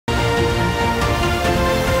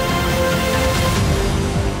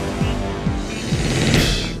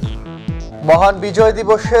মহান বিজয়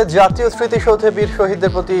দিবসে জাতীয় স্মৃতিসৌধে বীর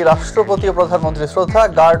শহীদদের প্রতি রাষ্ট্রপতি ও প্রধানমন্ত্রীর শ্রদ্ধা,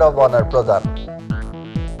 গার্ড অব অনার প্রদান।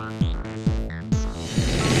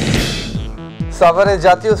 সাভারে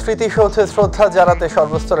জাতীয় স্মৃতিসৌধে শ্রদ্ধা জানাতে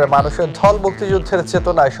সর্বস্তরের মানুষের ঢল, মুক্তিযুদ্ধের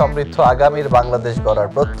চেতনায় সমৃদ্ধ আগামীর বাংলাদেশ গড়ার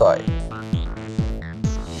প্রত্যয়।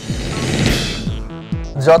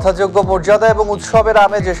 যথাযোগ্য মর্যাদা এবং উৎসবের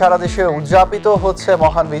আমেজে সারা দেশে উদযাপিত হচ্ছে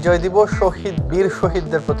মহান বিজয় দিবস, বীর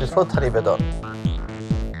শহীদদের প্রতি শ্রদ্ধা নিবেদন।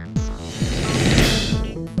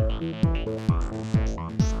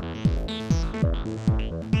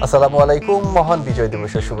 আসসালামু আলাইকুম। মহান বিজয়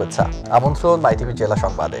দিবসের শুভেচ্ছা, আমন্ত্রণ মাইটিভি জেলা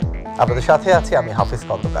সংবাদে। আপনাদের সাথে আছি আমি হাফিজ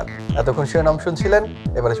খন্দকার। এতক্ষণ শিরোনাম শুনছিলেন,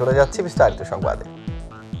 এবারে চলে যাচ্ছি বিস্তারিত সংবাদে।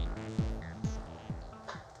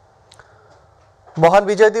 মহান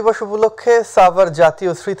বিজয় দিবস উপলক্ষে সাভার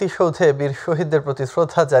জাতীয় স্মৃতিসৌধে বীর শহীদদের প্রতি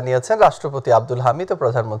শ্রদ্ধা জানিয়েছেন রাষ্ট্রপতি আব্দুল হামিদ ও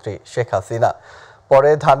প্রধানমন্ত্রী শেখ হাসিনা।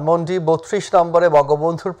 পরে ধানমন্ডি ৩২ নম্বরে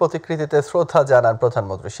বঙ্গবন্ধুর প্রতিকৃতিতে শ্রদ্ধা জানান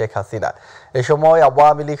প্রধানমন্ত্রী শেখ হাসিনা। এ সময়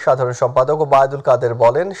আওয়ামী লীগ সাধারণ সম্পাদক ওবায়দুল কাদের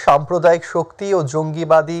বলেন, সাম্প্রদায়িক শক্তি ও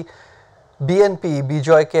জঙ্গিবাদী বিএনপি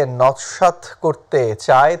বিজয়কে নস্যাৎ করতে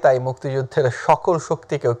চায়, তাই মুক্তিযুদ্ধের সকল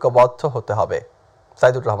শক্তিকে ঐক্যবদ্ধ হতে হবে।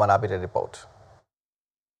 সাইদুর রহমান আবিরের রিপোর্ট।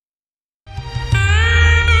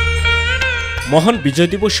 মহান বিজয়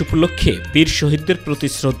দিবস উপলক্ষে বীর শহীদদের প্রতি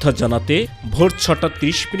শ্রদ্ধা জানাতে ভোর ৬টা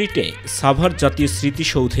 ৩০ মিনিটে সাভার জাতীয়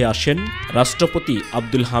স্মৃতিসৌধে আসেন রাষ্ট্রপতি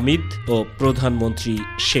আব্দুল হামিদ ও প্রধানমন্ত্রী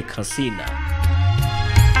শেখ হাসিনা।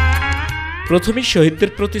 প্রথমে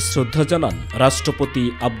শহীদদের প্রতি শ্রদ্ধা জানান রাষ্ট্রপতি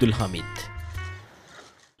আব্দুল হামিদ,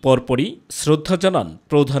 পরপরই শ্রদ্ধা জানান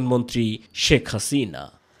প্রধানমন্ত্রী শেখ হাসিনা।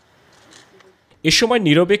 এ সময়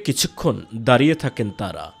নীরবে কিছুক্ষণ দাঁড়িয়ে থাকেন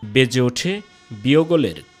তারা। বেজে ওঠে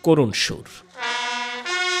বিয়োগলের করুণ সুর।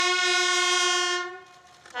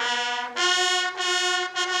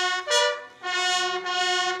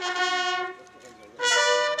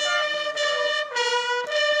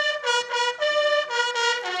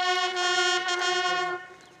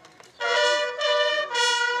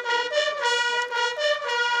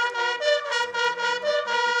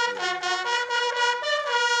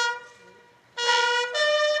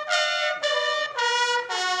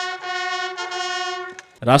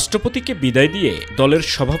 রাষ্ট্রপতিকে বিদায় দিয়ে দলের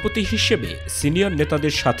সভাপতি হিসেবে সিনিয়র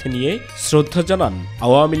নেতাদের সাথে নিয়ে শ্রদ্ধা জানান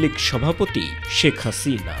আওয়ামী লীগ সভাপতি শেখ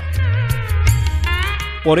হাসিনা।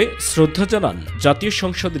 পরে শ্রদ্ধা জানান জাতীয়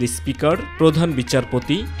সংসদের স্পিকার, প্রধান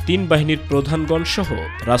বিচারপতি, ৩ বাহিনীর প্রধানগণ সহ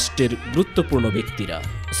রাষ্ট্রের গুরুত্বপূর্ণ ব্যক্তিরা।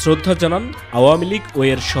 শ্রদ্ধা জানান আওয়ামী লীগ ও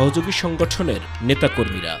এর সহযোগী সংগঠনের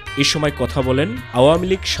নেতাকর্মীরা। এ সময় কথা বলেন আওয়ামী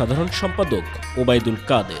লীগ সাধারণ সম্পাদক ওবায়দুল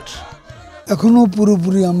কাদের। এখনো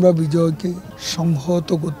পুরোপুরি আমরা বিজয়কে সংহত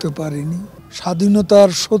করতে পারিনি। স্বাধীনতার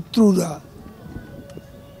শত্রুরা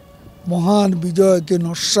মহান বিজয়কে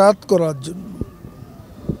নস্যাৎ করার জন্য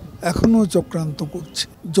এখনো চক্রান্ত করছে।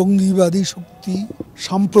 জঙ্গিবাদী শক্তি,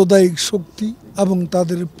 সাম্প্রদায়িক শক্তি এবং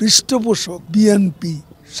তাদের পৃষ্ঠপোষক বিএনপি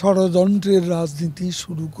ষড়যন্ত্রের রাজনীতি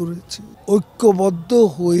শুরু করেছে। ঐক্যবদ্ধ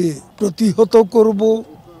হয়ে প্রতিহত করব,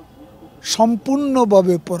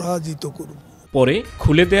 সম্পূর্ণভাবে পরাজিত করব। পরে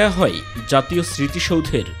খুলে দেয়া হয় জাতীয়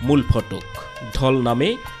স্মৃতিসৌধের মূল ফটক। ঢল নামে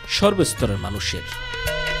সর্বস্তরের মানুষের।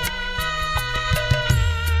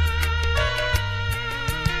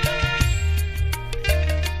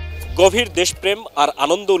 গভীর দেশপ্রেম আর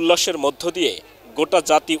আনন্দ উল্লাসের মধ্য দিয়ে গোটা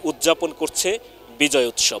জাতি উদযাপন করছে বিজয়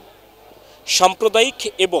উৎসব। সাম্প্রদায়িক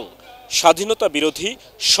এবং স্বাধীনতা বিরোধী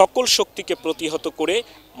সকল শক্তিকে প্রতিহত করে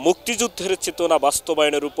মুক্তিযুদ্ধের চেতনা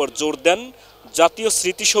বাস্তবায়নের উপর জোর দেন জাতীয়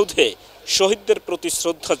স্মৃতিসৌধে শহীদদের প্রতি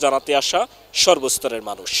শ্রদ্ধা জানাতে আসা সর্বস্তরের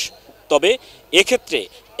মানুষ। তবে এক্ষেত্রে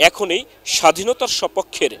এখনই স্বাধীনতার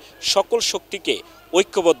সপক্ষের সকল শক্তিকে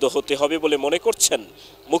ঐক্যবদ্ধ হতে হবে বলে মনে করছেন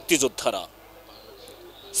মুক্তিযোদ্ধারা।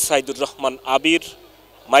 সাইদুর রহমান আবির,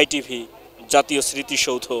 মাইটিভি, জাতীয়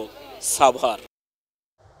স্মৃতিসৌধ, সাভার।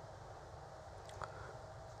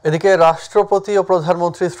 এদিকে রাষ্ট্রপতি ও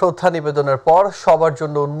প্রধানমন্ত্রী শ্রদ্ধা নিবেদনের পর সবার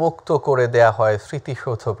জন্য উন্মুক্ত করে দেয়া হয়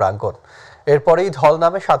স্মৃতিসৌধ প্রাঙ্গণ। এরপরেই ঢল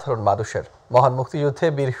নামে সাধারণ মানুষের। মহান মুক্তিযুদ্ধে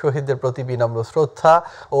বীর শহীদদের প্রতি বিনম্র শ্রদ্ধা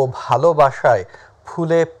ও ভালোবাসায়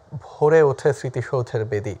ফুলে ভরে ওঠে স্মৃতিসৌধের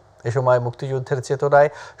বেদি। এ সময় মুক্তিযুদ্ধের চেতনায়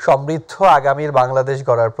সমৃদ্ধ আগামীর বাংলাদেশ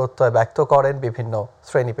গড়ার প্রত্যয় ব্যক্ত করেন বিভিন্ন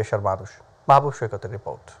শ্রেণী পেশার মানুষ। মাহবুব সৈকতের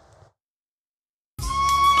রিপোর্ট।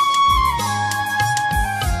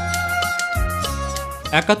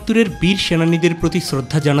 ৭১-এর বীর সেনানীদের প্রতি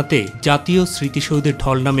শ্রদ্ধা জানাতে জাতীয় স্মৃতিসৌধের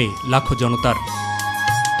ঢল নামে লাখো জনতার।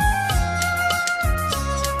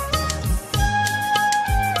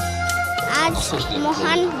 আজ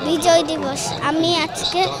মহান বিজয় দিবস। আমি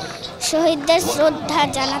আজকে শহীদদের শ্রদ্ধা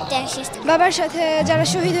জানাতে এসেছি। বাবার সাথে যারা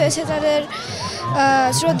শহীদ হয়েছে তাদের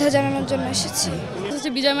শ্রদ্ধা জানানোর জন্য এসেছি।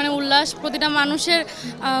 কাছে বিজয় মানে উল্লাস, প্রতিটা মানুষের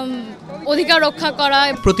অধিকার রক্ষা করা।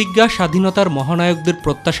 প্রতিজ্ঞা স্বাধীনতার মহানায়কদের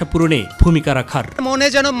প্রত্যাশা পূরণে ভূমিকা রাখার। মনে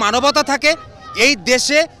যেন মানবতা থাকে, এই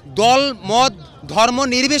দেশে দল মত ধর্ম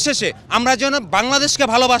নির্বিশেষে আমরা যেন বাংলাদেশকে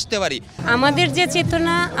ভালোবাসতে পারি। আমাদের যে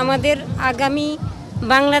চেতনা, আমাদের আগামী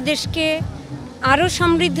বাংলাদেশকে আরও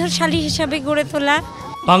সমৃদ্ধশালী হিসাবে গড়ে তোলা।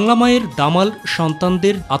 বাংলা মায়ের দামাল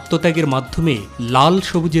সন্তানদের আত্মত্যাগের মাধ্যমে লাল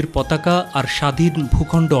সবুজের পতাকা আর স্বাধীন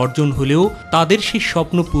ভূখণ্ড অর্জন হলেও তাদের সেই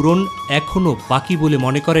স্বপ্ন পূরণ এখনও বাকি বলে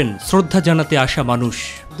মনে করেন শ্রদ্ধা জানাতে আসা মানুষ।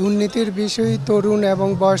 দুর্নীতির বিষয়ে তরুণ এবং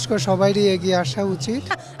বয়স্ক সবাইরই এগিয়ে আসা উচিত।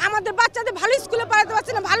 আমাদের বাচ্চাদের ভালো স্কুলে পড়াতে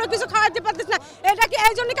পারছি না, ভালো কিছু খাওয়াতে পারতেছি না। এটা কি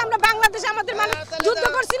এই জন্য কি আমরা বাংলাদেশে আমাদের মানুষ যুদ্ধ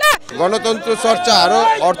করছি না? গণতন্ত্র চর্চা আরো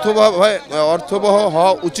অর্থবহ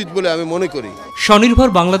হওয়া উচিত বলে আমি মনে করি। স্বনির্ভর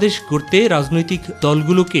বাংলাদেশ গড়তে রাজনৈতিক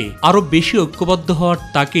দলগুলোকে আরো বেশি ঐক্যবদ্ধ হওয়ার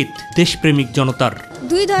তাগিদ দেশপ্রেমিক জনতার।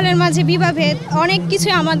 দুই দলের মাঝে বিভাভেদ, অনেক কিছু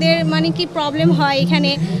আমাদের কি প্রবলেম হয়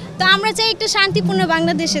এখানে। তো আমরা চাই একটা শান্তিপূর্ণ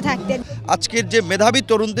বাংলাদেশে থাকতে। আজকের যে মেধাবী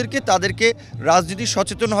তরুণদেরকে তাদেরকে রাজনীতি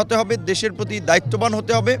সচেতন হতে হবে, দেশের প্রতি দায়িত্ববান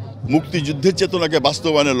হতে হবে। মুক্তিযুদ্ধের চেতনাকে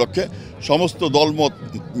বাস্তবায়নের লক্ষ্যে সমস্ত দলমত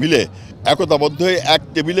মিলে একতাবদ্ধ হয়ে এক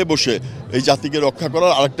টেবিলে বসে এই জাতিকে রক্ষা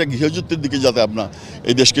করার আরেকটা গৃহযুদ্ধের দিকে যাতে আমরা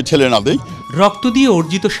এই দেশকে ঠেলে না দেই। রক্ত দিয়ে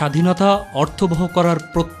অর্জিত স্বাধীনতা অর্থবহ করার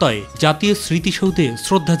প্রত্যয় জাতীয় স্মৃতিসৌধে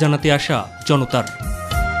শ্রদ্ধা জানাতে আসা জনতার।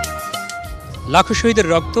 লাখো শহীদের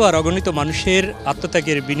রক্ত আর অগণিত মানুষের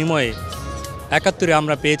আত্মত্যাগের বিনিময়ে ৭১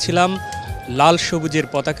 আমরা পেয়েছিলাম লাল সবুজের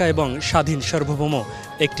পতাকা এবং স্বাধীন সার্বভৌম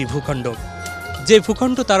একটি ভূখণ্ড, যে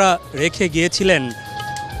ভূখণ্ড তারা রেখে গিয়েছিলেন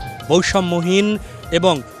বৈষম্যহীন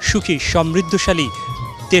এবং সুখী সমৃদ্ধশালী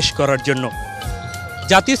দেশ করার জন্য।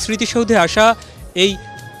 জাতীয় স্মৃতিসৌধে আসা এই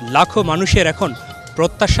লাখো মানুষের এখন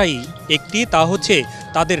প্রত্যাশাই একটি, তা হচ্ছে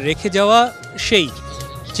তাদের রেখে যাওয়া সেই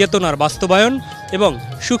চেতনার বাস্তবায়ন এবং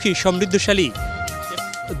সুখী সমৃদ্ধশালী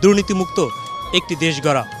দুর্নীতিমুক্ত একটি দেশ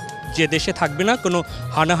গড়া, যে দেশে থাকবে না কোনো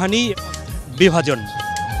হানাহানি বিভাজন।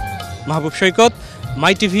 মাহবুব সৈকত,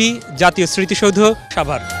 myTV, জাতীয় স্মৃতিসৌধ,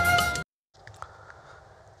 সাভার।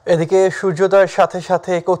 এদিকে সূর্যোদয়ের সাথে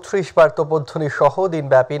সাথে ৩১ বার তোপধ্বনি সহ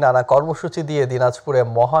দিনব্যাপী নানা কর্মসূচি দিয়ে দিনাজপুরে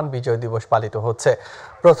মহান বিজয় দিবস পালিত হচ্ছে।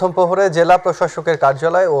 প্রথম প্রহরে জেলা প্রশাসকের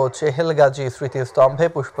কার্যালয় ও চেহেলগাজী স্মৃতিস্তম্ভে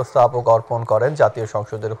পুষ্পস্তবক অর্পণ করেন জাতীয়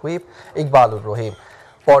সংসদের হুইপ ইকবালুর রহিম।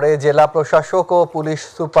 পরে জেলা প্রশাসক ও পুলিশ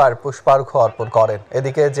সুপার পুষ্পার্ঘ্য অর্পণ করেন।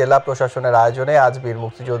 এদিকে জেলা প্রশাসনের আয়োজনে আজ বীর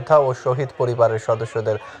মুক্তিযোদ্ধা ও শহীদ পরিবারের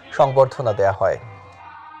সদস্যদের সংবর্ধনা দেয়া হয়।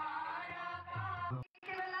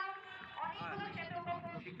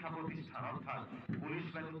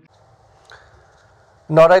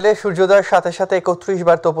 নড়াইলে সূর্যোদয়ের সাথে সাথে ৩১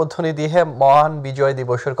 বার তোপধ্বনি দিয়ে মহান বিজয়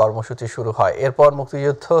দিবসের কর্মসূচি শুরু হয়। এরপর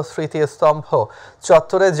মুক্তিযুদ্ধ স্মৃতিস্তম্ভ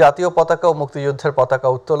চত্বরে জাতীয় পতাকা ও মুক্তিযুদ্ধের পতাকা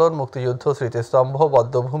উত্তোলন, মুক্তিযুদ্ধ স্মৃতিস্তম্ভ,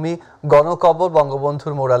 বদ্ধভূমি, গণকবর,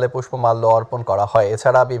 বঙ্গবন্ধুর মুরালে পুষ্পমাল্য অর্পণ করা হয়।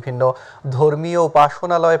 এছাড়া বিভিন্ন ধর্মীয়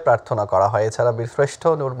উপাসনালয়ে প্রার্থনা করা হয়। এছাড়া বীরশ্রেষ্ঠ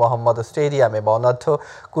নূর মোহাম্মদ স্টেডিয়ামে বর্ণাঢ্য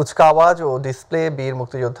কুচকাওয়াজ ও ডিসপ্লে বীর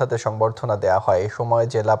মুক্তিযোদ্ধাদের সংবর্ধনা দেওয়া হয়। এ সময়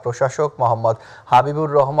জেলা প্রশাসক মোহাম্মদ হাবিবুর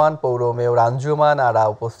রহমান, পৌর মেয়র আঞ্জুমান আরা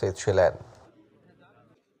উপস্থিত ছিলেন।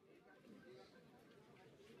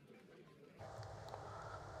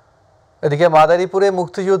 এদিকে মাদারীপুরে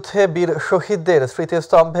মুক্তিযুদ্ধে বীর শহীদদের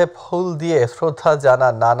স্মৃতিস্তম্ভে ফুল দিয়ে শ্রদ্ধা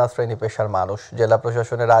জানান নানা শ্রেণী পেশার মানুষ। জেলা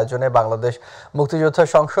প্রশাসনের আয়োজনে বাংলাদেশ মুক্তিযোদ্ধা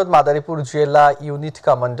সংসদ মাদারীপুর জেলা ইউনিট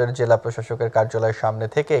কমান্ডার জেলা প্রশাসকের কার্যালয়ের সামনে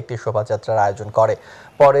থেকে একটি শোভাযাত্রার আয়োজন করে।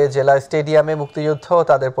 পরে জেলা স্টেডিয়ামে মুক্তিযুদ্ধ ও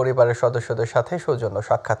তাদের পরিবারের সদস্যদের সাথে সৌজন্য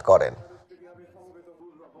সাক্ষাৎ করেন।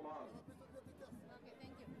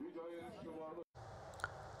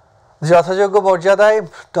 যথাযোগ্য মর্যাদায়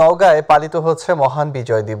নওগাঁয় পালিত হচ্ছে মহান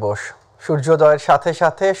বিজয় দিবস। সূর্যোদয়ের সাথে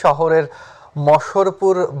সাথে শহরের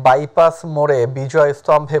মশরপুর বাইপাস মোড়ে বিজয়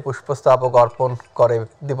স্তম্ভে পুষ্পস্তবক অর্পণ করে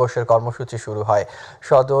দিবসের কর্মসূচি শুরু হয়।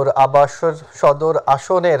 সদর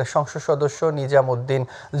আসনের সংসদ সদস্য নিজাম উদ্দিন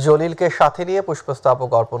জলিলকে সাথে নিয়ে পুষ্পস্তবক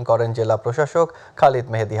অর্পণ করেন জেলা প্রশাসক খালিদ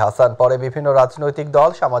মেহেদি হাসান। পরে বিভিন্ন রাজনৈতিক দল,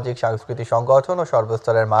 সামাজিক সাংস্কৃতিক সংগঠন ও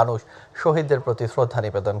সর্বস্তরের মানুষ শহীদদের প্রতি শ্রদ্ধা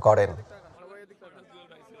নিবেদন করেন।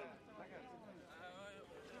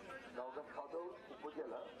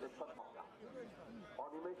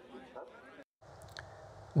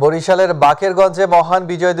 বরিশালের বাকেরগঞ্জে মহান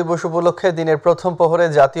বিজয় দিবস উপলক্ষে দিনের প্রথম প্রহরে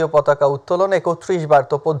জাতীয় পতাকা উত্তোলন, ৩১ বার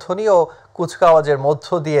তোপধ্বনি ও কুচকাওয়াজের মধ্য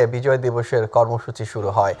দিয়ে বিজয় দিবসের কর্মসূচি শুরু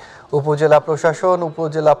হয়। উপজেলা প্রশাসন,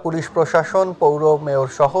 উপজেলা পুলিশ প্রশাসন, পৌর মেয়র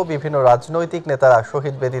সহ বিভিন্ন রাজনৈতিক নেতারা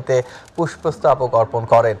শহীদ বেদিতে পুষ্পস্তবক অর্পণ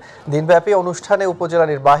করেন। দিনব্যাপী অনুষ্ঠানে উপজেলা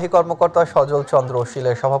নির্বাহী কর্মকর্তা সজল চন্দ্র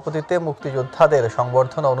শীলের সভাপতিত্বে মুক্তিযোদ্ধাদের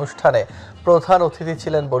সংবর্ধনা অনুষ্ঠানে প্রধান অতিথি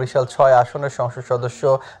ছিলেন বরিশাল ৬ আসনের সংসদ সদস্য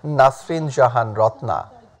নাসরিন জাহান রত্না।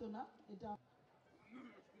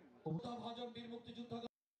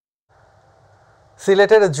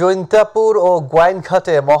 সিলেটের জৈন্তাপুর ও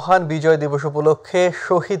গোয়াইনঘাটে মহান বিজয় দিবস উপলক্ষে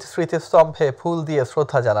শহীদ স্মৃতিস্তম্ভে ফুল দিয়ে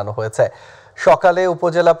শ্রদ্ধা জানানো হয়েছে। সকালে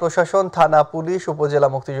উপজেলা প্রশাসন, থানা পুলিশ, উপজেলা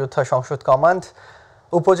মুক্তিযোদ্ধা সংসদ কমান্ড,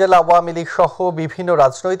 উপজেলা আওয়ামী লীগ সহ বিভিন্ন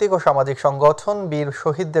রাজনৈতিক ও সামাজিক সংগঠন বীর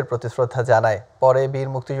শহীদদের প্রতি শ্রদ্ধা জানায়। পরে বীর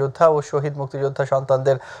মুক্তিযোদ্ধা ও শহীদ মুক্তিযোদ্ধা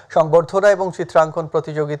সন্তানদের সংবর্ধনা এবং চিত্রাঙ্কন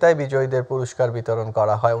প্রতিযোগিতায় বিজয়ীদের পুরস্কার বিতরণ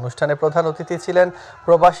করা হয়। অনুষ্ঠানে প্রধান অতিথি ছিলেন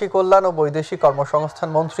প্রবাসী কল্যাণ ও বৈদেশিক কর্মসংস্থান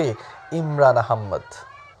মন্ত্রী ইমরান আহমদ।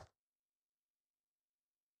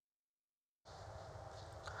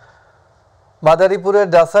 মাদারীপুরের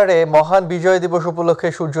ডাসারে মহান বিজয় দিবস উপলক্ষে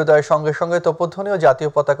সূর্যোদয়ের সঙ্গে সঙ্গে তোপধ্বনি ও জাতীয়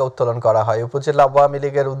পতাকা উত্তোলন করা হয়। উপজেলা আওয়ামী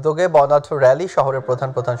লীগের উদ্যোগে বর্ণাঢ্য র্যালি শহরের প্রধান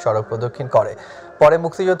প্রধান সড়ক প্রদক্ষিণ করে। পরে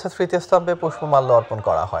মুক্তিযোদ্ধা স্মৃতিস্তম্ভে পুষ্পমাল্য অর্পণ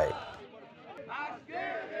করা হয়।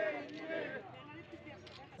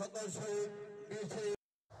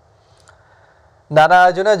 নানা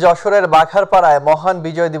আয়োজনে যশোরের বাঘারপাড়ায় মহান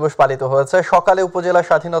বিজয় দিবস পালিত হয়েছে। সকালে উপজেলা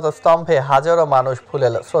স্বাধীনতা স্তম্ভে হাজারো মানুষ ফুলে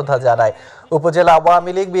শ্রদ্ধা জানায়। উপজেলা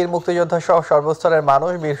আওয়ামী লীগ, বীর মুক্তিযোদ্ধা সহ সর্বস্তরের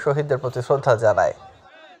মানুষ বীর শহীদদের প্রতি শ্রদ্ধা জানায়।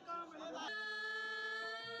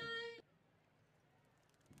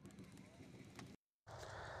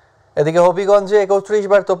 এদিকে হবিগঞ্জে ৩১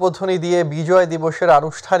 বার তোপধ্বনি দিয়ে বিজয় দিবসের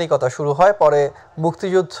আনুষ্ঠানিকতা শুরু হয়। পরে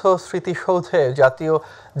মুক্তিযুদ্ধ স্মৃতিসৌধে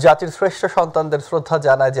জাতির শ্রেষ্ঠ সন্তানদের শ্রদ্ধা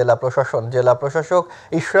জানায় জেলা প্রশাসন। জেলা প্রশাসক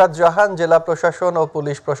ইশরাত জাহান, জেলা প্রশাসন ও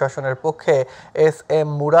পুলিশ প্রশাসনের পক্ষে SM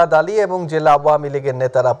মুরাদ আলী এবং জেলা আওয়ামী লীগের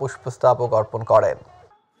নেতারা পুষ্পস্তবক অর্পণ করেন।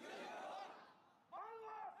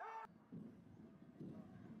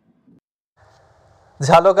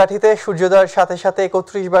 ঝালকাঠিতে সূর্যোদয়ের সাথে সাথে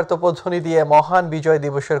 ৩১ বার তোপধ্বনি দিয়ে মহান বিজয়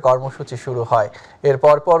দিবসের কর্মসূচি শুরু হয়।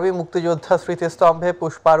 এরপর পরই মুক্তিযোদ্ধা স্মৃতিস্তম্ভে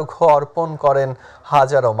পুষ্পার্ঘ্য অর্পণ করেন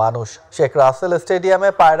হাজারো মানুষ। শেখ রাসেল স্টেডিয়ামে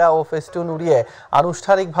পায়রা ও ফেস্টুন উড়িয়ে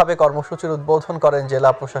আনুষ্ঠানিকভাবে কর্মসূচির উদ্বোধন করেন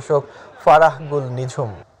জেলা প্রশাসক ফারাহগুল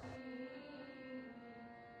নিঝুম।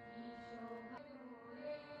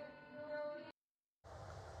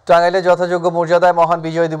 টাঙ্গাইলে যথাযোগ্য মর্যাদায় মহান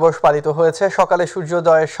বিজয় দিবস পালিত হয়েছে। সকালে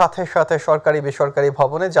সূর্যোদয়ের সাথে সাথে সরকারি বেসরকারি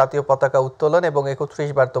ভবনে জাতীয় পতাকা উত্তোলন এবং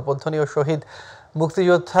 ৩১ বার তোপধ্বনি ও শহীদ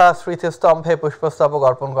মুক্তিযোদ্ধা স্মৃতিস্তম্ভে পুষ্পস্তবক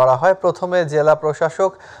অর্পণ করা হয়। প্রথমে জেলা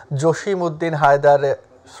প্রশাসক জসিম উদ্দিন হায়দার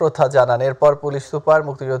শ্রদ্ধা জানান। এরপর পুলিশ সুপার,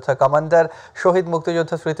 মুক্তিযোদ্ধা কমান্ডার, শহীদ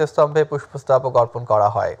মুক্তিযোদ্ধা স্মৃতিস্তম্ভে পুষ্পস্তবক অর্পণ করা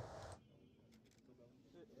হয়।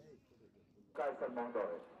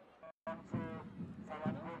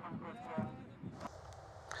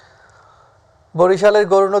 বরিশালের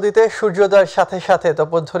গরুনদীতে সূর্যোদয়ের সাথে সাথে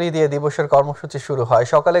তোপধ্বনি দিয়ে দিবসের কর্মসূচি শুরু হয়।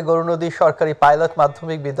 সকালে গরুনদী সরকারি পাইলট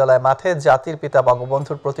মাধ্যমিক বিদ্যালয় মাঠে জাতির পিতা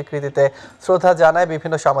বঙ্গবন্ধুর প্রতিকৃতিতে শ্রদ্ধা জানায়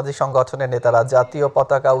বিভিন্ন সামাজিক সংগঠনের নেতারা। জাতীয়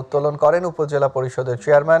পতাকা উত্তোলন করেন উপজেলা পরিষদের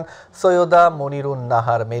চেয়ারম্যান সৈয়দা মনিরুন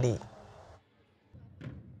নাহার মেরি।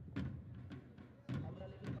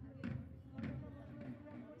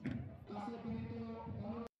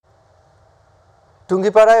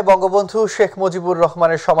 টুঙ্গিপাড়ায় বঙ্গবন্ধু শেখ মুজিবুর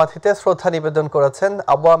রহমানের সমাধিতে শ্রদ্ধা নিবেদন করেছেন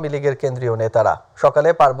আওয়ামী লীগের কেন্দ্রীয় নেতারা। সকালে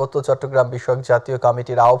পার্বত্য চট্টগ্রাম বিষয়ক জাতীয়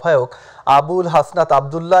কমিটির আহ্বায়ক আবুল হাসনাত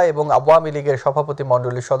আবদুল্লাহ এবং আওয়ামী লীগের সভাপতি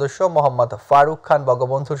মণ্ডলীর সদস্য মোহাম্মদ ফারুক খান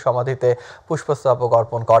বঙ্গবন্ধুর সমাধিতে পুষ্পস্তবক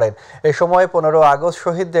অর্পণ করেন। এ সময় 15 আগস্ট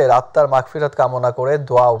শহীদদের আত্মার মাগফিরাত কামনা করে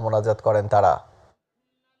দোয়া ও মোনাজাত করেন তারা।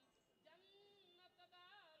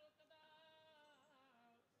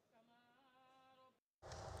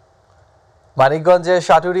 মানিকগঞ্জের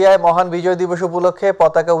সাটুরিয়ায় মহান বিজয় দিবস উপলক্ষে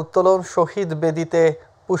পতাকা উত্তোলন, শহীদ বেদিতে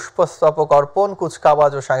পুষ্পস্তবক অর্পণ,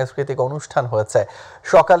 কুচকাওয়াজ ও সাংস্কৃতিক অনুষ্ঠান হয়েছে।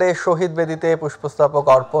 সকালে শহীদ বেদিতে পুষ্পস্তবক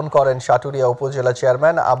অর্পণ করেন সাটুরিয়া উপজেলা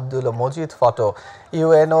chairman Abdul Majid photo,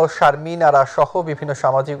 UNO Sharmin আরা সহ বিভিন্ন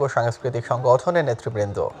সামাজিক ও সাংস্কৃতিক সংগঠনের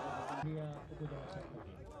নেতৃবৃন্দ।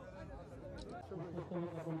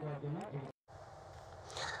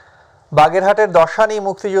 বাগেরহাটের দশানী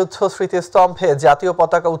মুক্তিযুদ্ধ স্মৃতিস্তম্ভে জাতীয়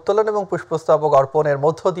পতাকা উত্তোলন এবং পুষ্পস্তবক অর্পণের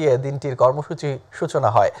মধ্য দিয়ে দিনটির কর্মসূচি সূচনা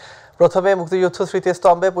হয়। প্রথমে মুক্তিযুদ্ধ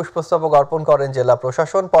স্মৃতিস্তম্ভে পুষ্পস্তবক অর্পণ করেন জেলা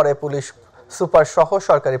প্রশাসন, পরে পুলিশ সুপার সহ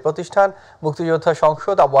সরকারি প্রতিষ্ঠান, মুক্তিযোদ্ধা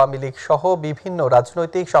সংসদ, আওয়ামী লীগ সহ বিভিন্ন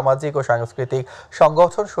রাজনৈতিক, সামাজিক ও সাংস্কৃতিক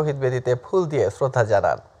সংগঠন শহীদ বেদিতে ফুল দিয়ে শ্রদ্ধা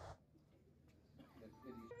জানান।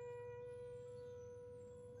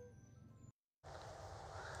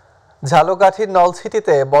 ঝালকাঠির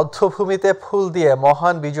নলছিটিতে বধ্যভূমিতে ফুল দিয়ে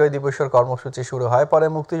মহান বিজয় দিবসের কর্মসূচি শুরু হয়। পরে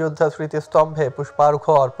মুক্তিযোদ্ধা স্মৃতিস্তম্ভে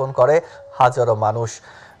পুষ্পার্ঘ্য অর্পণ করে হাজারো মানুষ।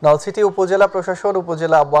 নলছিটি উপজেলা প্রশাসন,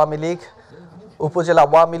 উপজেলা আওয়ামী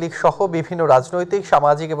লীগ সহ বিভিন্ন রাজনৈতিক,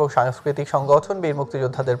 সামাজিক এবং সাংস্কৃতিক সংগঠন বীর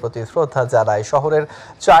মুক্তিযোদ্ধাদের প্রতি শ্রদ্ধা জানায়। শহরের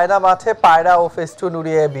চায়না মাঠে পায়রা ও ফেস্টুন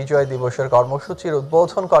উড়িয়ে বিজয় দিবসের কর্মসূচির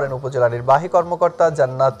উদ্বোধন করেন উপজেলা নির্বাহী কর্মকর্তা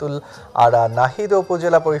জান্নাতুল আরা নাহিদ ও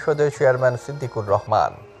উপজেলা পরিষদের চেয়ারম্যান সিদ্দিকুর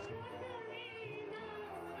রহমান।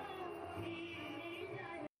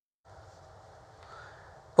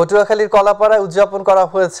 পটুয়াখালীর কলাপাড়ায় উদযাপন করা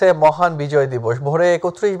হয়েছে মহান বিজয় দিবস। ভোরে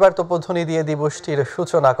 ৩১ বার তোপধ্বনি দিয়ে দিবসটির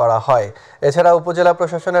সূচনা করা হয়। এছাড়া উপজেলা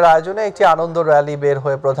প্রশাসনের আয়োজনে একটি আনন্দ র্যালি বের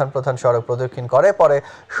হয়ে প্রধান সড়ক প্রদক্ষিণ করে। পরে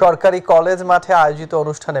সরকারি কলেজ মাঠে আয়োজিত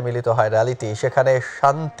অনুষ্ঠানে মিলিত হয় র্যালিটি। সেখানে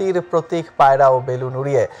শান্তির প্রতীক পায়রা ও বেলুন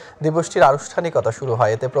উড়িয়ে দিবসটির আনুষ্ঠানিকতা শুরু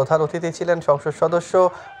হয়। এতে প্রধান অতিথি ছিলেন সংসদ সদস্য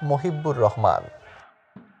মহিবুর রহমান।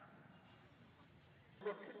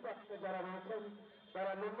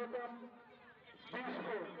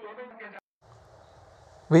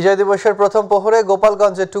 বিজয় দিবসের প্রথম প্রহরে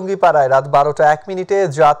গোপালগঞ্জের টুঙ্গিপাড়ায় রাত ১২টা ১ মিনিটে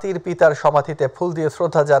জাতির পিতার সমাধিতে ফুল দিয়ে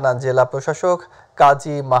শ্রদ্ধা জানান জেলা প্রশাসক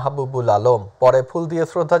কাজী মাহবুবুল আলম। পরে ফুল দিয়ে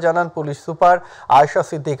শ্রদ্ধা জানান পুলিশ সুপার আয়েশা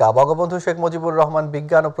সিদ্দিকা। বঙ্গবন্ধু শেখ মুজিবুর রহমান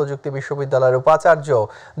বিজ্ঞান ও প্রযুক্তি বিশ্ববিদ্যালয়ের উপাচার্য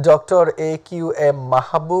ডক্টর AQM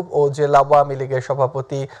মাহবুব ও জেলা আওয়ামী লীগের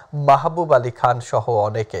সভাপতি মাহবুব আলী খান সহ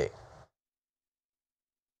অনেকে।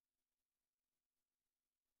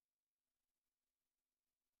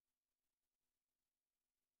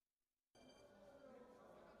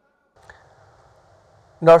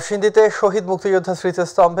 নরসিংদীতে শহীদ মুক্তিযোদ্ধা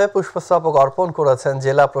স্মৃতিস্তম্ভে পুষ্পস্তবক অর্পণ করেছেন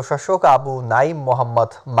জেলা প্রশাসক আবু নাইম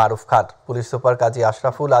মোহাম্মদ মারুফ খান। পুলিশ সুপার কাজী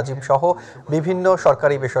আশরাফুল আজিম সহ বিভিন্ন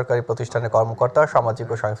সরকারি বেসরকারি প্রতিষ্ঠানের কর্মকর্তা, সামাজিক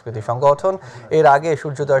ও সাংস্কৃতিক সংগঠন এর আগে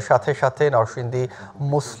সূর্যোদয়ের সাথে সাথে নরসিংদী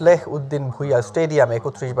মুসলেহ উদ্দিন ভুইয়া স্টেডিয়ামে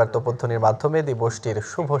 ৩১ বার তোপধ্বনির মাধ্যমে দিবসটির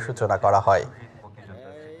শুভ সূচনা করা হয়।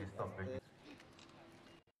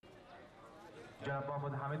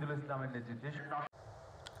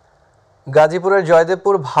 গাজীপুরের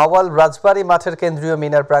জয়দেবপুর ভাওয়াল রাজবাড়ী মাঠের কেন্দ্রীয়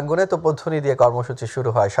মিনার প্রাঙ্গণে তোপধ্বনি দিয়ে কর্মসূচি শুরু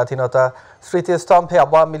হয়। স্বাধীনতা স্মৃতিস্তম্ভে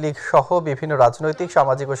আওয়ামী লীগ সহ বিভিন্ন রাজনৈতিক,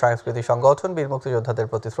 সামাজিক ও সাংস্কৃতিক সংগঠন বীর মুক্তিযোদ্ধাদের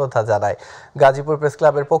প্রতি শ্রদ্ধা জানায়। গাজীপুর প্রেস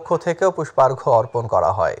ক্লাবের পক্ষ থেকেও পুষ্পার্ঘ্য অর্পণ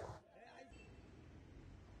করা হয়।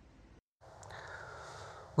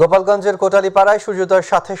 গোপালগঞ্জের কোটালীপাড়ায় সূর্যোদয়ের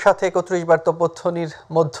সাথে সাথে ৩১ বার তোপধ্বনির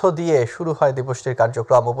মধ্য দিয়ে শুরু হয় দিবসটির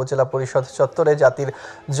কার্যক্রম। উপজেলা পরিষদ চত্বরে জাতির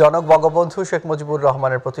জনক বঙ্গবন্ধু শেখ মুজিবুর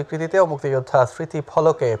রহমানের প্রতিকৃতিতে ও মুক্তিযোদ্ধা স্মৃতি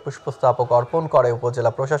ফলকে পুষ্পস্তবক অর্পণ করে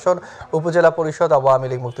উপজেলা প্রশাসন, উপজেলা পরিষদ, আওয়ামী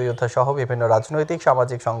লীগ, মুক্তিযোদ্ধা সহ বিভিন্ন রাজনৈতিক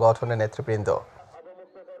সামাজিক সংগঠনের নেতৃবৃন্দ।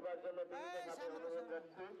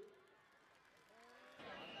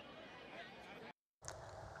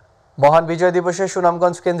 মহান বিজয় দিবসে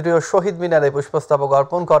সুনামগঞ্জ কেন্দ্রীয় শহীদ মিনারে পুষ্পস্তবক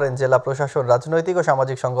অর্পণ করেন জেলা প্রশাসন, রাজনৈতিক ও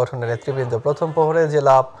সামাজিক সংগঠনের নেতৃবৃন্দ। প্রথম প্রহরে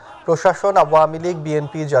জেলা প্রশাসন, আওয়ামী লীগ,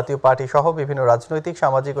 বিএনপি, জাতীয় পার্টি সহ বিভিন্ন রাজনৈতিক,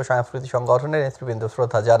 সামাজিক ও সাংস্কৃতিক সংগঠনের নেতৃবৃন্দ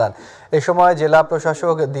শ্রদ্ধা জানান। এ সময় জেলা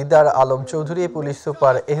প্রশাসক দিদার আলম চৌধুরী, পুলিশ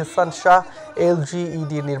সুপার এহসান শাহ,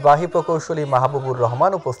 LGEDর নির্বাহী প্রকৌশলী মাহবুবুর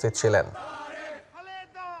রহমান উপস্থিত ছিলেন।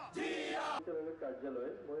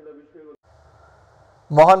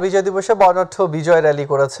 মহান বিজয় দিবসে বর্ণাঢ্য বিজয় র্যালি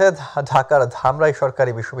করেছে ঢাকার ধামরাই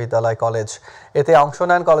সরকারি বিশ্ববিদ্যালয় কলেজ। এতে অংশ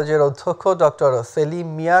নেন কলেজের অধ্যক্ষ ডক্টর সেলিম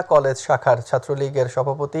মিয়া, কলেজ শাখার ছাত্রলীগের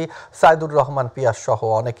সভাপতি সাইদুর রহমান পিয়াস সহ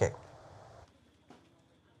অনেকে।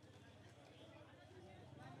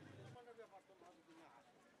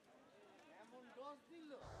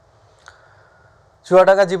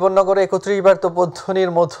 চুয়াডাঙ্গা জীবননগরে ৩১ বার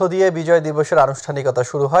তোপধ্বনির মধ্য দিয়ে বিজয় দিবসের আনুষ্ঠানিকতা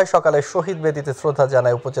শুরু হয়। সকালে শহীদ বেদিতে শ্রদ্ধা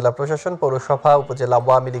জানায় উপজেলা প্রশাসন, পৌরসভা, উপজেলা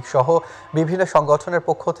আওয়ামী লীগ সহ বিভিন্ন সংগঠনের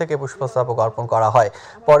পক্ষ থেকে পুষ্পস্তবক অর্পণ করা হয়।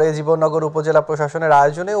 পরে জীবননগর উপজেলা প্রশাসনের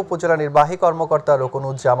আয়োজনে উপজেলা নির্বাহী কর্মকর্তা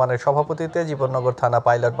রকুনুজ্জামানের সভাপতিত্বে জীবননগর থানা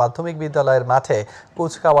পাইলট মাধ্যমিক বিদ্যালয়ের মাঠে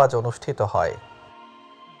কুচকাওয়াজ অনুষ্ঠিত হয়।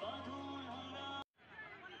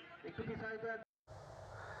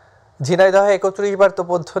 ঝিনাইদহে ৩১ বার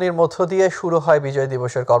তোপধ্বনির মধ্য দিয়ে শুরু হয় বিজয়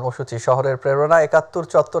দিবসের কর্মসূচি। শহরের প্রেরণা ৭১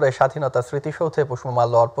 চত্বরে স্বাধীনতা স্মৃতিসৌধে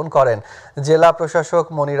পুষ্পমাল্য অর্পণ করেন জেলা প্রশাসক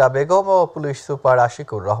মনিরা বেগম ও পুলিশ সুপার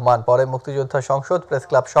আশিকুর রহমান। পরে মুক্তিযোদ্ধা সংসদ, প্রেস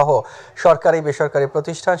ক্লাব সহ সরকারি বেসরকারি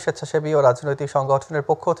প্রতিষ্ঠান, স্বেচ্ছাসেবী ও রাজনৈতিক সংগঠনের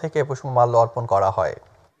পক্ষ থেকে পুষ্পমাল্য অর্পণ করা হয়।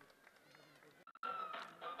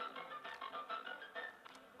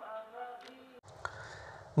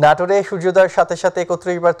 নাটোরে সূর্যোদয়ের সাথে সাথে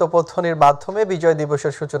 ৩১ বার তোপধ্বনির মাধ্যমে বিজয়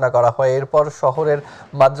দিবসের সূচনা করা হয়। এরপর শহরের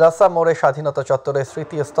মাদ্রাসা মোড়ে স্বাধীনতা চত্বরে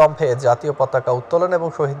স্মৃতিস্তম্ভে জাতীয় পতাকা উত্তোলন এবং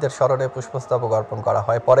শহীদদের স্মরণে পুষ্পস্তবক অর্পণ করা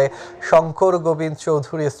হয়। পরে শঙ্কর গোবিন্দ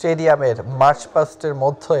চৌধুরী স্টেডিয়ামের মার্চ পাস্টের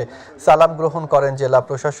মধ্যে সালাম গ্রহণ করেন জেলা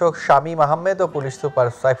প্রশাসক শামীম আহমেদ ও পুলিশ সুপার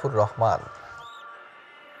সাইফুর রহমান।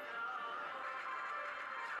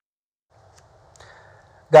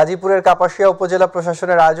 গাজীপুরের কাপাসিয়া উপজেলা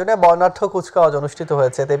প্রশাসনের আয়োজনে বর্ণাঢ্য কুচকাওয়াজ অনুষ্ঠিত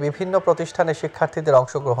হয়েছে। এতে বিভিন্ন প্রতিষ্ঠানের শিক্ষার্থীদের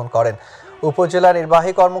অংশগ্রহণ করেন। উপজেলা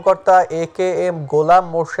নির্বাহী কর্মকর্তা AKM গোলাম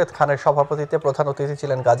মোর্শেদ খানের সভাপতিত্বে প্রধান অতিথি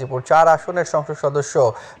ছিলেন গাজীপুর ৪ আসনের সংসদ সদস্য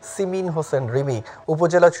সিমিন হোসেন রিমি,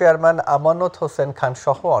 উপজেলা চেয়ারম্যান আমানত হোসেন খান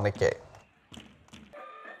সহ অনেকে।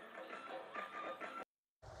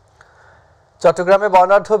 চট্টগ্রামে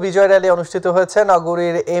বর্ণাঢ্য বিজয় র্যালি অনুষ্ঠিত হয়েছে।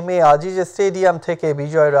 নগরীর MA আজিজ স্টেডিয়াম থেকে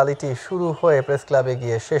বিজয় র্যালিটি শুরু হয়ে প্রেস ক্লাবে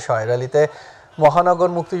গিয়ে শেষ হয়। র্যালিতে মহানগর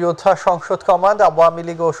মুক্তিযোদ্ধা সংসদ কমান্ড, আওয়ামী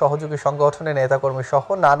লীগ ও সহযোগী সংগঠনের নেতাকর্মী সহ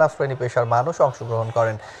নানা শ্রেণী পেশার মানুষ অংশগ্রহণ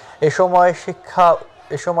করেন। এ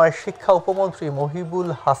সময় শিক্ষা উপমন্ত্রী মহিবুল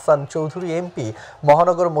হাসান চৌধুরী এমপি,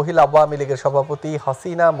 মহানগর মহিলা আওয়ামী লীগের সভাপতি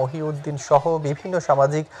হাসিনা মহিউদ্দিন সহ বিভিন্ন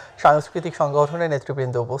সামাজিক সাংস্কৃতিক সংগঠনের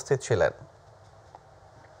নেতৃবৃন্দ উপস্থিত ছিলেন।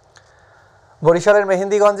 বরিশালের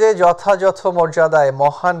মেহেন্দিগঞ্জে যথাযথ মর্যাদায়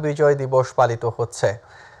মহান বিজয় দিবস পালিত হচ্ছে।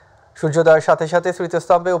 সূর্যোদয়ের সাথে সাথে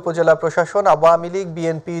স্মৃতিস্তম্ভে উপজেলা প্রশাসন, আওয়ামী লীগ,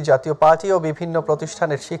 বিএনপি, জাতীয় পার্টি ও বিভিন্ন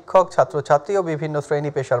প্রতিষ্ঠানের শিক্ষক, ছাত্রছাত্রী ও বিভিন্ন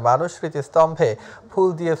শ্রেণী পেশার মানুষ স্মৃতিস্তম্ভে ফুল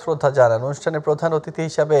দিয়ে শ্রদ্ধা জানান। অনুষ্ঠানে প্রধান অতিথি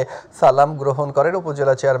হিসাবে সালাম গ্রহণ করেন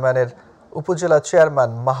উপজেলা চেয়ারম্যান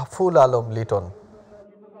মাহফুল আলম লিটন।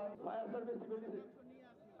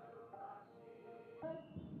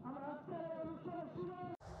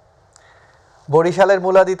 বরিশালের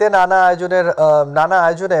মুলাদিতে নানা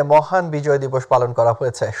আয়োজনে মহান বিজয় দিবস পালন করা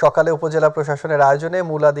হয়েছে। সকালে উপজেলা প্রশাসনের আয়োজনে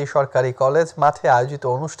মুলাদি সরকারি কলেজ মাঠে আয়োজিত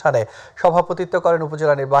অনুষ্ঠানে সভাপতিত্ব করেন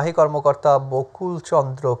উপজেলা নির্বাহী কর্মকর্তা বকুল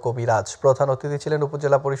চন্দ্র কবিরাজ। প্রধান অতিথি ছিলেন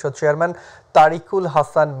উপজেলা পরিষদ চেয়ারম্যান তারিকুল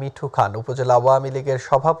হাসান মিঠু খান, উপজেলা আওয়ামী লীগের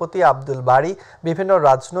সভাপতি আব্দুল বারী, বিভিন্ন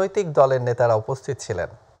রাজনৈতিক দলের নেতারা উপস্থিত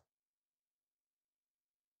ছিলেন।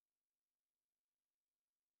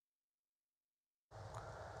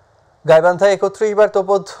 গাইবান্ধায় ৩১ বার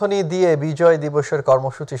তোপধ্বনি দিয়ে বিজয় দিবসের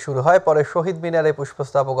কর্মসূচি শুরু হয়। পরে শহীদ মিনারে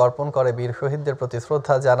পুষ্পস্তবক অর্পণ করে বীর শহীদদের প্রতি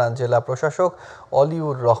শ্রদ্ধা জানান জেলা প্রশাসক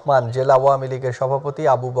অলিউর রহমান, জেলা আওয়ামী লীগের সভাপতি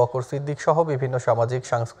আবু বকর সিদ্দিক সহ বিভিন্ন সামাজিক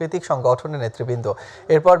সাংস্কৃতিক সংগঠনের নেতৃবৃন্দ।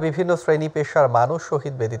 এরপর বিভিন্ন শ্রেণী পেশার মানুষ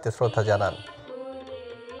শহীদ বেদিতে শ্রদ্ধা জানান।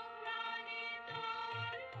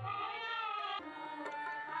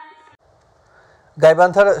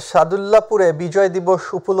 গাইবান্ধার সাদুল্লাপুরে বিজয় দিবস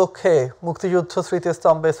উপলক্ষে মুক্তিযুদ্ধ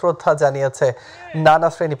স্মৃতিস্তম্ভে শ্রদ্ধা জানিয়েছে নানা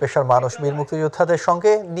শ্রেণী পেশার মানুষ। বীর মুক্তিযোদ্ধাদের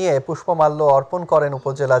সঙ্গে নিয়ে পুষ্পমাল্য অর্পণ করেন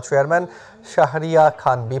উপজেলা চেয়ারম্যান শাহরিয়া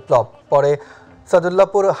খান বিপ্লব। পরে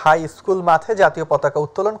সাদুল্লাপুর হাই স্কুল মাঠে জাতীয় পতাকা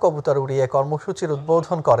উত্তোলন, কবুতর উড়িয়ে কর্মসূচির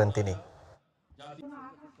উদ্বোধন করেন তিনি।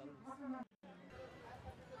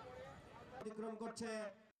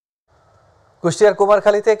 কুষ্টিয়ার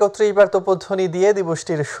কুমারখালীতে ৩১ বার তোপধ্বনি দিয়ে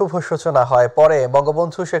দিবসটির শুভ সূচনা হয়। পরে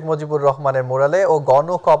বঙ্গবন্ধু শেখ মুজিবুর রহমানের মুরালে ও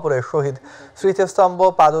গণকবরে শহীদ স্মৃতিস্তম্ভ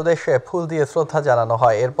পাদদেশে ফুল দিয়ে শ্রদ্ধা জানানো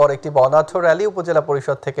হয়। এরপর একটি বর্ণাঢ্য র্যালি উপজেলা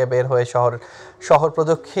পরিষদ থেকে বের হয়ে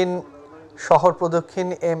শহর প্রদক্ষিণ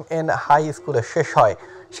MN হাই স্কুলে শেষ হয়।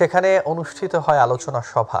 সেখানে অনুষ্ঠিত হয় আলোচনা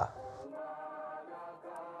সভা।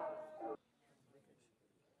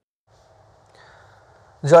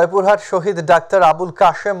 জয়পুরহাট শহীদ ডাক্তার আবুল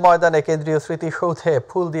কাশেম ময়দানে কেন্দ্রীয় স্মৃতিসৌধে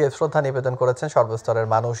ফুল দিয়ে শ্রদ্ধা নিবেদন করেছেন সর্বস্তরের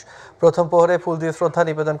মানুষ। প্রথম প্রহরে ফুল দিয়ে শ্রদ্ধা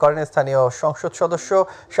নিবেদন করেন স্থানীয় সংসদ সদস্য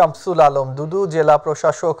শামসুল আলম দুদু, জেলা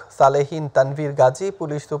প্রশাসক সালেহিন তানভীর গাজী,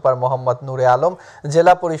 পুলিশ সুপার মোহাম্মদ নূরে আলম,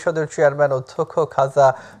 জেলা পরিষদের চেয়ারম্যান অধ্যক্ষ খাজা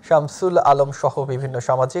শামসুল আলম সহ বিভিন্ন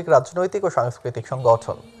সামাজিক, রাজনৈতিক ও সাংস্কৃতিক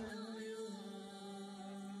সংগঠন।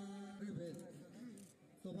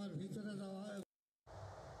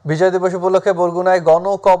 বিজয় দিবস উপলক্ষে বরগুনায়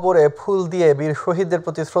গণকবরে ফুল দিয়ে বীর শহীদদের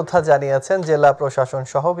প্রতি শ্রদ্ধা জানিয়েছেন জেলা প্রশাসন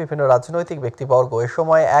সহ বিভিন্ন রাজনৈতিক ব্যক্তিবর্গ। এ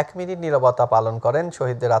সময় ১ মিনিট নীরবতা পালন করেন,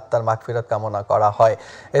 শহীদদের আত্মার মাগফিরাত কামনা করা হয়।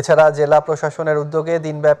 এছাড়া জেলা প্রশাসনের উদ্যোগে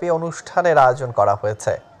দিনব্যাপী অনুষ্ঠানের আয়োজন করা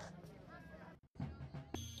হয়েছে।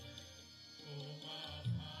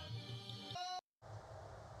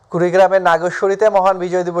 কুড়িগ্রামের নাগেশ্বরীতে মহান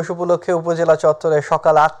বিজয় দিবস উপলক্ষে উপজেলা চত্বরে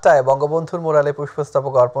সকাল ৮টায় বঙ্গবন্ধুর মুরালে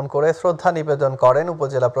পুষ্পস্তবক অর্পণ করে শ্রদ্ধা নিবেদন করেন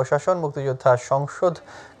উপজেলা প্রশাসন, মুক্তিযোদ্ধা সংসদ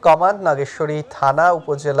কমান্ড, নাগেশ্বরী থানা,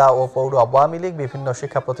 উপজেলা ও পৌর আওয়ামী লীগ, বিভিন্ন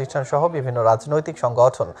শিক্ষা প্রতিষ্ঠান সহ বিভিন্ন রাজনৈতিক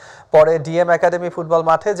সংগঠন। পরে ডিএম একাডেমি ফুটবল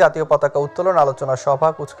মাঠে জাতীয় পতাকা উত্তোলন, আলোচনা সভা,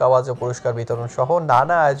 কুচকাওয়াজ ও পুরস্কার বিতরণ সহ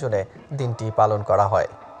নানা আয়োজনে দিনটি পালন করা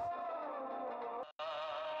হয়।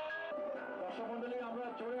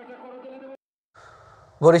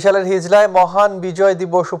 বরিশালের হিজলায় মহান বিজয়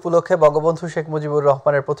দিবস উপলক্ষে বঙ্গবন্ধু শেখ মুজিবুর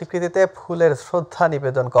রহমানের প্রতিকৃতিতে ফুলের শ্রদ্ধা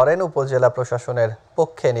নিবেদন করেন উপজেলা প্রশাসনের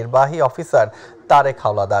পক্ষে নির্বাহী অফিসার তারেক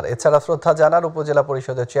হাওলাদার। এছাড়া শ্রদ্ধা জানান উপজেলা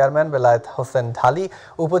পরিষদের চেয়ারম্যান বেলায়েত হোসেন ঢালি,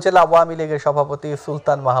 উপজেলা আওয়ামী লীগের সভাপতি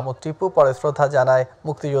সুলতান মাহমুদ টিপু। পরে শ্রদ্ধা জানায়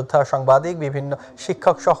মুক্তিযোদ্ধা, সাংবাদিক, বিভিন্ন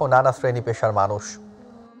শিক্ষক সহ নানা শ্রেণী পেশার মানুষ।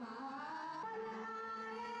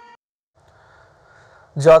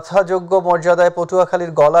 যথাযোগ্য মর্যাদায়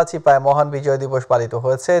পটুয়াখালীর গলাচিপায় মহান বিজয় দিবস পালিত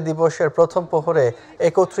হয়েছে। দিবসের প্রথম প্রহরে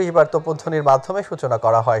 ৩১ বার তোপধ্বনির মাধ্যমে সূচনা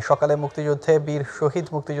করা হয়। সকালে মুক্তিযুদ্ধে বীর শহীদ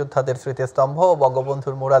মুক্তিযোদ্ধাদের স্মৃতিস্তম্ভ ও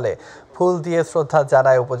বঙ্গবন্ধুর মুরালে ফুল দিয়ে শ্রদ্ধা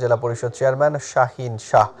জানায় উপজেলা পরিষদ চেয়ারম্যান শাহিন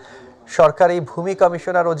শাহ, সরকারি ভূমি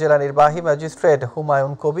কমিশনার ও জেলা নির্বাহী ম্যাজিস্ট্রেট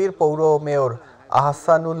হুমায়ুন কবির, পৌর মেয়র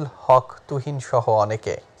আহসানুল হক তুহিন সহ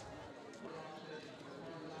অনেকে।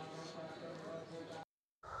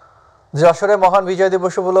 যশোরে মহান বিজয়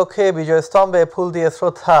দিবস উপলক্ষে বিজয় স্তম্ভে ফুল দিয়ে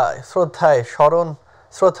শ্রদ্ধায়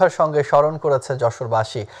শ্রদ্ধার সঙ্গে স্মরণ করেছে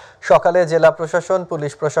যশোরবাসী। সকালে জেলা প্রশাসন,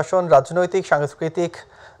 পুলিশ প্রশাসন, রাজনৈতিক সাংস্কৃতিক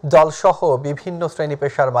দলসহ বিভিন্ন শ্রেণী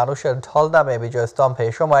পেশার মানুষের ঢল নামে বিজয় স্তম্ভে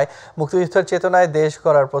এ সময় মুক্তিযুদ্ধের চেতনায় দেশ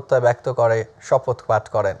গড়ার প্রত্যয় ব্যক্ত করে শপথ পাঠ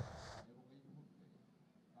করেন।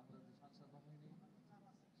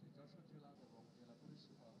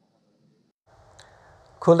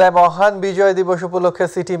 খুলনায় মহান বিজয় দিবস উপলক্ষে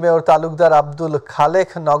সিটি মেয়র তালুকদার আব্দুল খালেক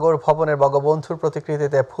নগর ভবনের বঙ্গবন্ধুর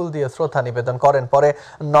প্রতিকৃতিতে ফুল দিয়ে শ্রদ্ধা নিবেদন করেন। পরে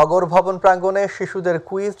নগর ভবন প্রাঙ্গণে শিশুদের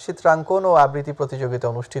কুইজ, চিত্রাঙ্কন ও আবৃত্তি প্রতিযোগিতা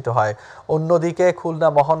অনুষ্ঠিত হয়। অন্যদিকে খুলনা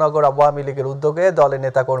মহানগর আওয়ামী লীগের উদ্যোগে দলের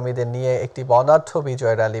নেতাকর্মীদের নিয়ে একটি বর্ণাঢ্য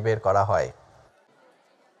বিজয় র্যালি বের করা হয়।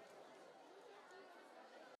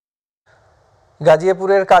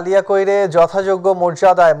 গাজীপুরের কালিয়াকৈরে যথাযোগ্য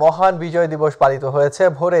মর্যাদায় মহান বিজয় দিবস পালিত হয়েছে।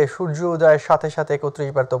 ভোরে সূর্য উদয়ের সাথে সাথে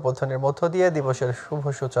 31 বার তোপধ্বনির মধ্য দিয়ে দিবসের শুভ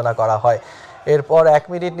সূচনা করা হয়। এরপর 1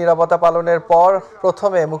 মিনিট নীরবতা পালনের পর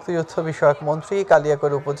প্রথমে মুক্তিযুদ্ধ বিষয়ক মন্ত্রী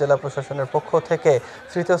কালিয়াকৈর উপজেলা প্রশাসনের পক্ষ থেকে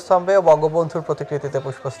স্মৃতিস্তম্ভে ও বঙ্গবন্ধুর প্রতিকৃতিতে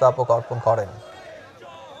পুষ্পস্তবক অর্পণ করেন।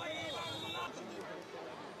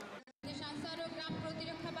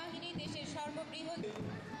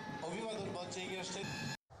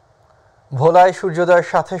 ভোলায় সূর্যোদয়ের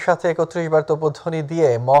সাথে সাথে 31 বার তোপধ্বনি দিয়ে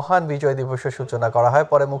মহান বিজয় দিবসের সূচনা করা হয়।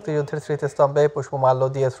 পরে মুক্তিযুদ্ধের স্মৃতিস্তম্ভে পুষ্পমাল্য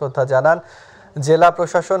দিয়ে শ্রদ্ধা জানান জেলা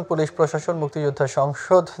প্রশাসন, পুলিশ প্রশাসন, মুক্তিযোদ্ধা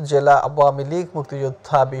সংসদ, জেলা আওয়ামী লীগ,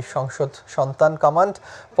 মুক্তিযোদ্ধা সংসদ সন্তান কমান্ড।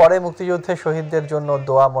 পরে মুক্তিযুদ্ধে শহীদদের জন্য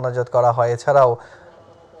দোয়া মোনাজাত করা হয়। এছাড়াও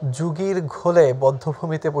যুগীর ঘোলে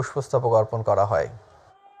বধ্যভূমিতে পুষ্পস্তবক অর্পণ করা হয়।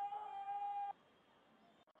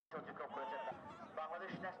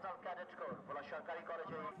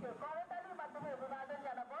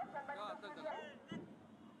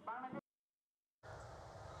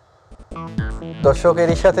 দর্শক,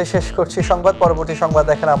 এরই সাথে শেষ করছি সংবাদ। পরবর্তী সংবাদ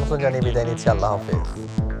দেখার আমন্ত্রণ জানিয়ে বিদায় নিচ্ছি। আল্লাহ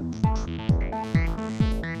হাফেজ।